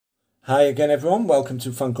Hi again everyone, welcome to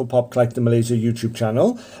Funko Pop Collector Malaysia YouTube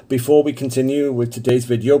channel. Before we continue with today's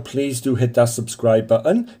video, please do hit that subscribe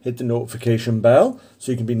button, hit the notification bell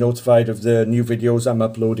so you can be notified of the new videos I'm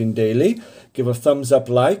uploading daily. Give a thumbs up,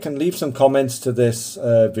 like, and leave some comments to this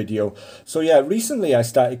video. So yeah, recently I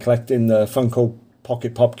started collecting the Funko Pop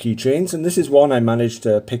keychains, and this is one I managed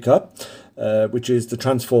to pick up, which is the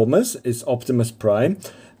Transformers. It's Optimus Prime.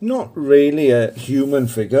 Not really a human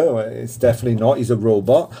figure, it's definitely not, he's a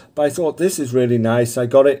robot, but I thought this is really nice. I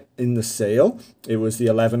got it in the sale, it was the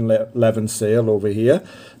 11/11 sale over here.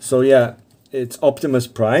 So yeah, it's Optimus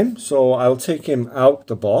Prime, so I'll take him out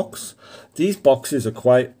the box. These boxes are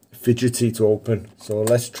quite fidgety to open, so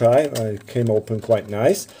let's try. I came open quite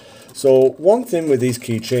nice. So one thing with these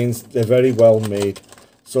keychains, they're very well made.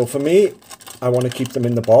 So for me, I want to keep them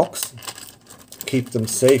in the box. Keep them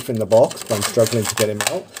safe in the box, but I'm struggling to get him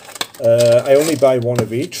out. I only buy one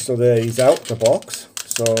of each, so there he's out the box.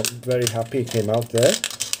 So very happy he came out there.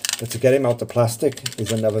 But to get him out the plastic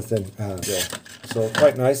is another thing. Yeah. So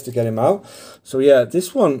quite nice to get him out. So yeah,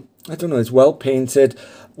 this one, I don't know, it's well painted.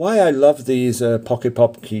 Why I love these Pocket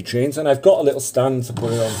Pop keychains, and I've got a little stand to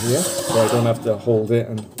put it on here, so I don't have to hold it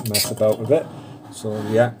and mess about with it. So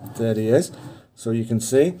yeah, there he is. So you can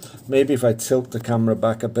see, maybe if I tilt the camera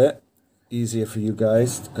back a bit, easier for you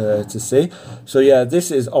guys to see. So yeah,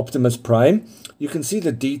 this is Optimus Prime. You can see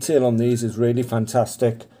the detail on these is really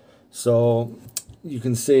fantastic. So you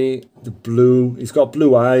can see the blue, he's got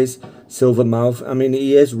blue eyes, silver mouth. I mean,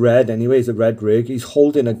 he is red anyway, he's a red rig. He's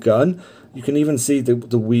holding a gun. You can even see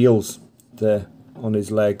the wheels there on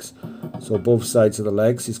his legs. So both sides of the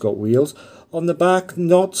legs, he's got wheels. On the back,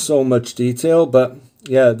 not so much detail, but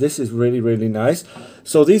yeah, this is really, really nice.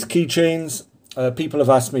 So these keychains, people have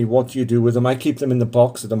asked me what do you do with them. I keep them in the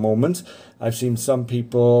box at the moment. I've seen some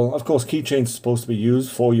people, of course, keychains are supposed to be used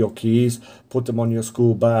for your keys, put them on your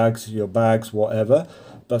school bags, your bags, whatever.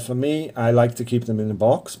 But for me, I like to keep them in the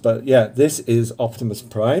box. But yeah, this is Optimus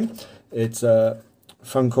Prime. It's a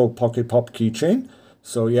Funko Pocket Pop keychain.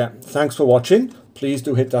 So yeah, thanks for watching. Please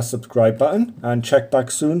do hit that subscribe button and check back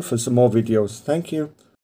soon for some more videos. Thank you.